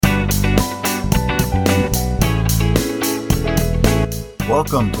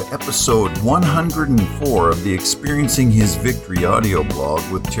welcome to episode 104 of the Experiencing His Victory audio blog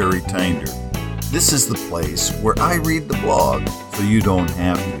with Terry Tynder. This is the place where I read the blog so you don't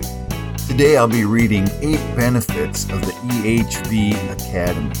have to. Today I'll be reading 8 benefits of the EHV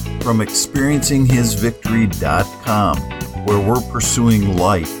Academy from experiencinghisvictory.com, where we're pursuing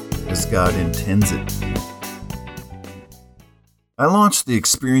life as God intends it to be. I launched the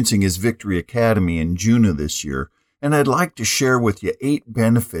Experiencing His Victory Academy in June of this year, and I'd like to share with you 8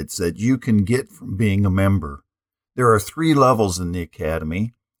 benefits that you can get from being a member. There are 3 levels in the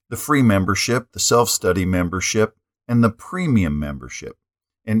Academy: the free membership, the self-study membership, and the premium membership.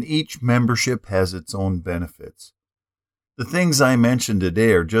 And each membership has its own benefits. The things I mentioned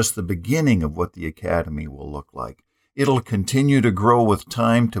today are just the beginning of what the Academy will look like. It'll continue to grow with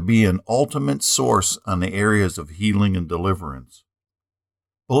time to be an ultimate source on the areas of healing and deliverance.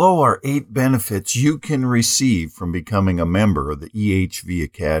 Below are 8 benefits you can receive from becoming a member of the EHV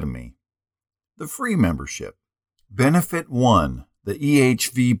Academy. The free membership. Benefit 1, the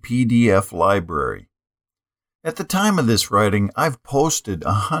EHV PDF library. At the time of this writing, I've posted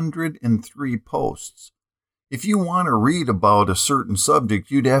 103 posts. If you want to read about a certain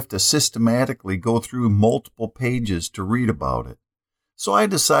subject, you'd have to systematically go through multiple pages to read about it. So I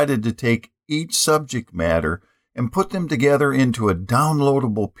decided to take each subject matter and put them together into a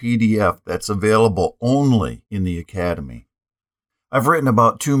downloadable PDF that's available only in the Academy. I've written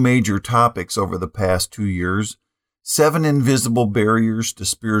about 2 major topics over the past 2 years: 7 invisible barriers to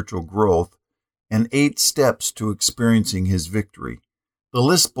spiritual growth and 8 steps to experiencing His victory. The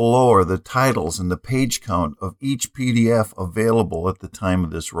list below are the titles and the page count of each PDF available at the time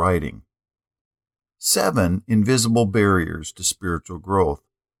of this writing. 7 invisible barriers to spiritual growth.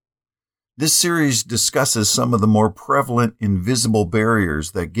 This series discusses some of the more prevalent invisible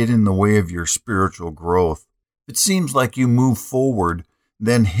barriers that get in the way of your spiritual growth. If it seems like you move forward,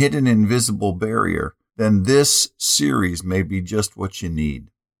 then hit an invisible barrier, then this series may be just what you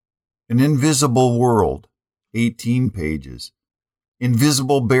need. An Invisible World, 18 pages.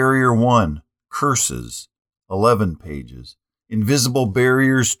 Invisible Barrier 1, Curses, 11 pages. Invisible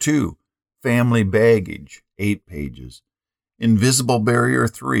Barriers 2, Family Baggage, 8 pages. Invisible Barrier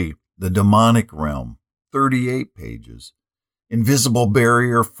 3, The Demonic Realm, 38 pages. Invisible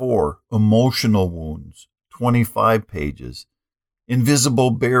Barrier 4, Emotional Wounds, 25 pages. Invisible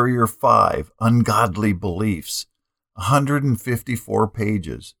Barrier 5, Ungodly Beliefs, 154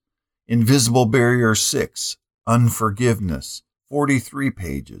 pages. Invisible Barrier 6, Unforgiveness, 43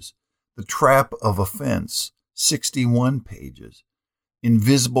 pages. The Trap of Offense, 61 pages.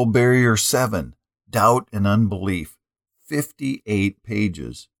 Invisible Barrier 7, Doubt and Unbelief, 58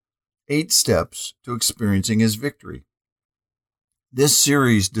 pages. 8 steps to experiencing His victory. This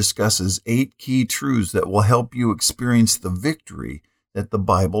series discusses 8 key truths that will help you experience the victory that the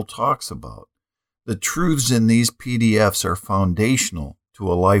Bible talks about. The truths in these PDFs are foundational to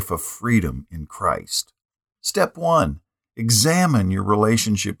a life of freedom in Christ. Step 1, examine your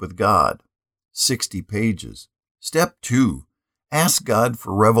relationship with God, 60 pages. Step 2, ask God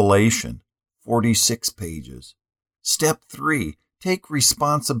for revelation, 46 pages. Step 3, take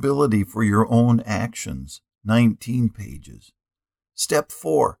responsibility for your own actions, 19 pages. Step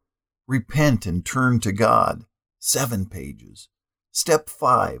 4, repent and turn to God, 7 pages. Step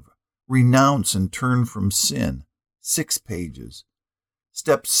 5, renounce and turn from sin, 6 pages.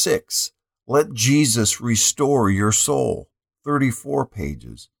 Step 6, let Jesus restore your soul, 34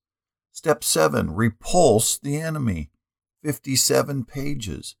 pages. Step 7, repulse the enemy, 57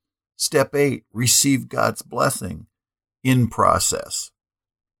 pages. Step 8, receive God's blessing, in process.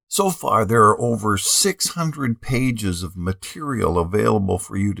 So far, there are over 600 pages of material available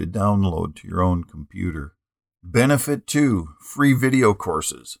for you to download to your own computer. Benefit 2, free video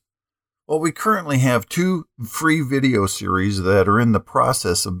courses. Well, we currently have 2 free video series that are in the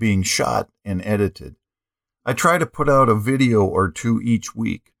process of being shot and edited. I try to put out a video or 2 each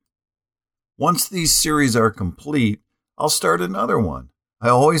week. Once these series are complete, I'll start another one. I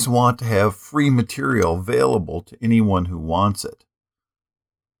always want to have free material available to anyone who wants it.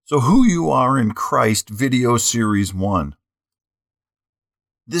 So Who You Are in Christ Video Series 1.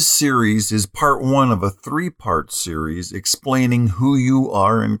 This series is part 1 of a 3-part series explaining who you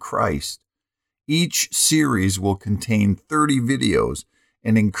are in Christ. Each series will contain 30 videos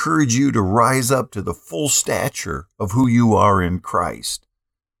and encourage you to rise up to the full stature of who you are in Christ.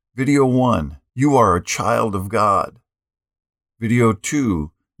 Video 1, you are a child of God. Video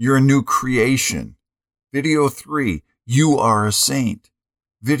 2, you're a new creation. Video 3, you are a saint.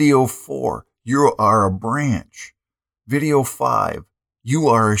 Video 4, you are a branch. Video 5, you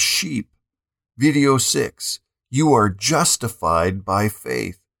are a sheep. Video 6, You are justified by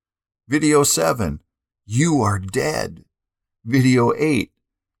faith. Video 7, you are dead. Video 8,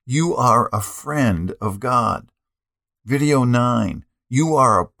 you are a friend of God. Video 9, you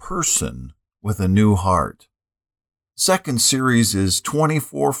are a person with a new heart. Second series is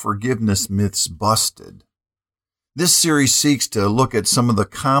 24 Forgiveness Myths Busted. This series seeks to look at some of the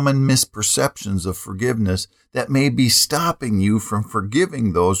common misperceptions of forgiveness that may be stopping you from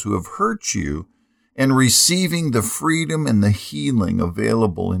forgiving those who have hurt you and receiving the freedom and the healing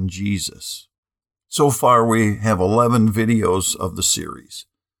available in Jesus. So far, we have 11 videos of the series.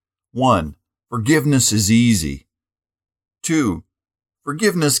 1. Forgiveness is easy. 2.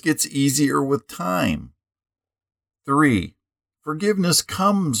 Forgiveness gets easier with time. 3. Forgiveness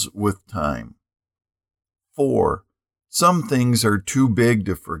comes with time. 4. Some things are too big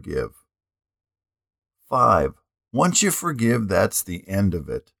to forgive. 5. Once you forgive, that's the end of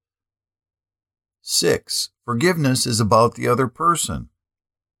it. 6. Forgiveness is about the other person.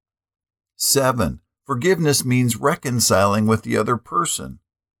 7. Forgiveness means reconciling with the other person.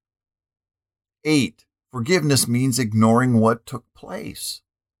 8. Forgiveness means ignoring what took place.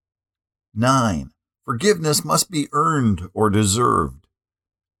 9. Forgiveness must be earned or deserved.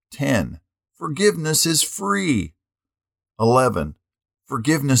 10. Forgiveness is free. 11.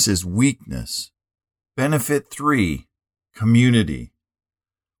 Forgiveness is weakness. Benefit 3. Community.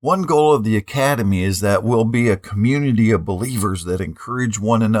 One goal of the Academy is that we'll be a community of believers that encourage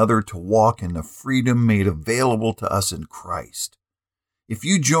one another to walk in the freedom made available to us in Christ. If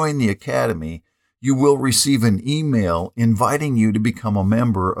you join the Academy, you will receive an email inviting you to become a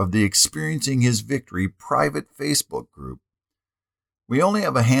member of the Experiencing His Victory private Facebook group. We only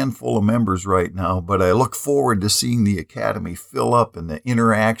have a handful of members right now, but I look forward to seeing the Academy fill up and the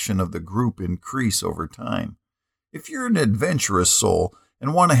interaction of the group increase over time. If you're an adventurous soul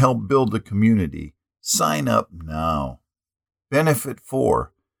and want to help build a community, sign up now. Benefit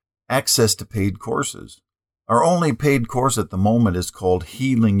 4. Access to paid courses. Our only paid course at the moment is called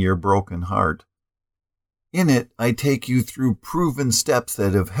Healing Your Broken Heart. In it, I take you through proven steps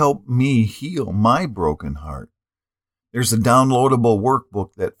that have helped me heal my broken heart. There's a downloadable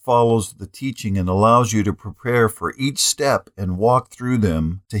workbook that follows the teaching and allows you to prepare for each step and walk through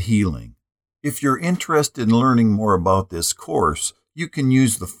them to healing. If you're interested in learning more about this course, you can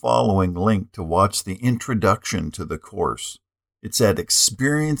use the following link to watch the introduction to the course. It's at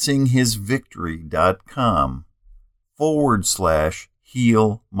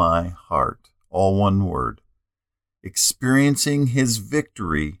experiencinghisvictory.com/heal-my-heart. All one word.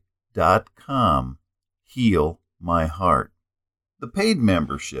 experiencinghisvictory.com, heal my heart. The paid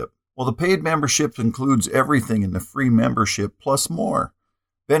membership. Well, the paid membership includes everything in the free membership plus more.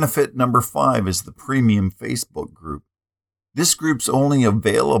 Benefit number 5 is the premium Facebook group. This group's only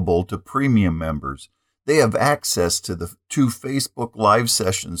available to premium members. They have access to the 2 Facebook live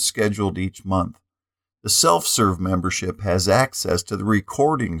sessions scheduled each month. The self-serve membership has access to the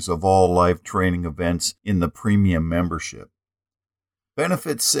recordings of all live training events in the premium membership.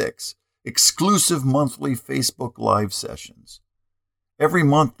 Benefit 6, exclusive monthly Facebook live sessions. Every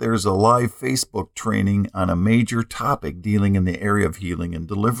month there's a live Facebook training on a major topic dealing in the area of healing and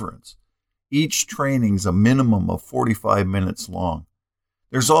deliverance. Each training's a minimum of 45 minutes long.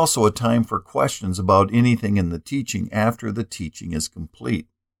 There's also a time for questions about anything in the teaching after the teaching is complete.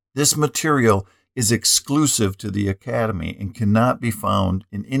 This material is exclusive to the Academy and cannot be found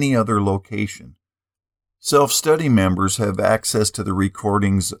in any other location. Self-study members have access to the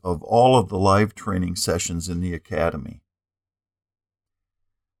recordings of all of the live training sessions in the Academy.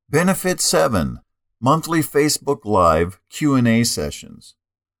 Benefit 7, monthly Facebook Live Q&A sessions.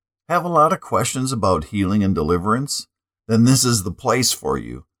 Have a lot of questions about healing and deliverance? Then this is the place for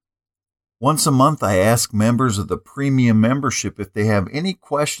you. Once a month, I ask members of the premium membership if they have any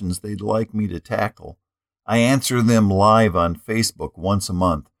questions they'd like me to tackle. I answer them live on Facebook once a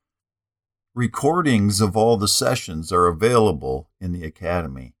month. Recordings of all the sessions are available in the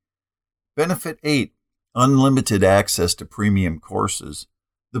Academy. Benefit 8, unlimited access to premium courses.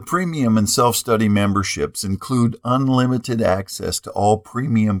 The premium and self-study memberships include unlimited access to all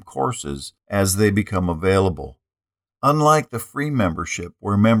premium courses as they become available. Unlike the free membership,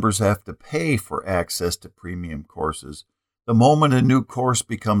 where members have to pay for access to premium courses, the moment a new course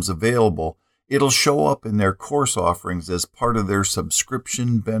becomes available, it'll show up in their course offerings as part of their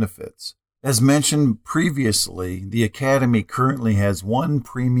subscription benefits. As mentioned previously, the Academy currently has one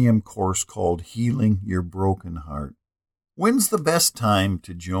premium course called Healing Your Broken Heart. When's the best time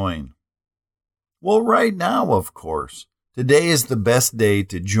to join? Well, right now, of course. Today is the best day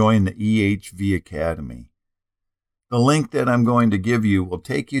to join the EHV Academy. The link that I'm going to give you will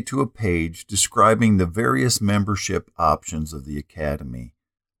take you to a page describing the various membership options of the Academy.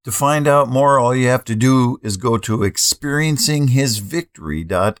 To find out more, all you have to do is go to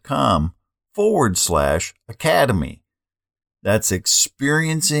experiencinghisvictory.com/academy. That's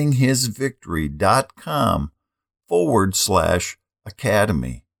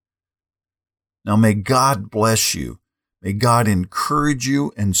experiencinghisvictory.com/academy. Now may God bless you. May God encourage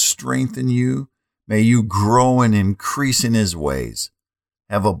you and strengthen you. May you grow and increase in His ways.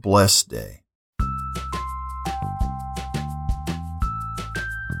 Have a blessed day.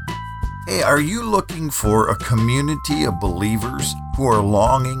 Hey, are you looking for a community of believers who are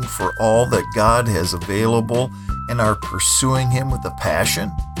longing for all that God has available and are pursuing Him with a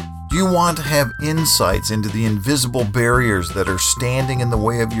passion? Do you want to have insights into the invisible barriers that are standing in the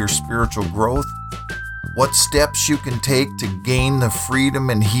way of your spiritual growth? What steps you can take to gain the freedom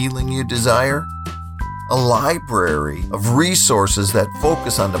and healing you desire? A library of resources that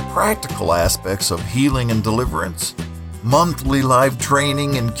focus on the practical aspects of healing and deliverance? Monthly live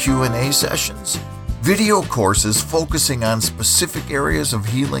training and Q&A sessions? Video courses focusing on specific areas of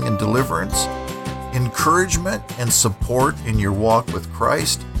healing and deliverance? Encouragement and support in your walk with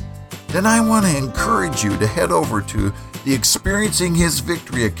Christ? Then I want to encourage you to head over to the Experiencing His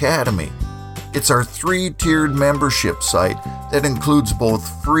Victory Academy. It's our 3-tiered membership site that includes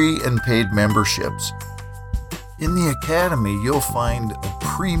both free and paid memberships. In the Academy, you'll find a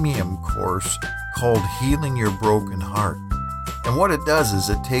premium course called Healing Your Broken Heart. And what it does is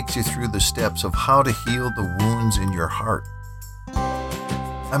it takes you through the steps of how to heal the wounds in your heart.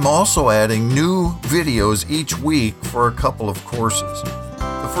 I'm also adding new videos each week for a couple of courses.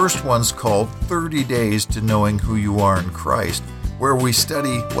 The first one's called 30 Days to Knowing Who You Are in Christ, where we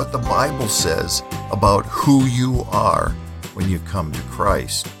study what the Bible says about who you are when you come to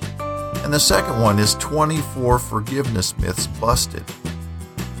Christ. And the second one is 24 Forgiveness Myths Busted.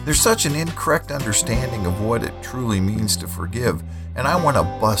 There's such an incorrect understanding of what it truly means to forgive, and I want to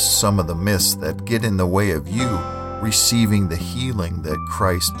bust some of the myths that get in the way of you receiving the healing that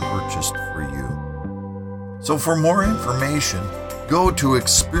Christ purchased for you. So for more information, go to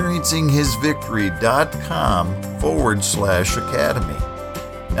experiencinghisvictory.com/academy.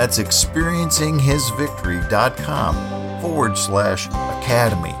 That's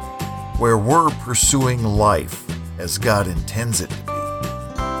experiencinghisvictory.com/academy, where we're pursuing life as God intends it to be.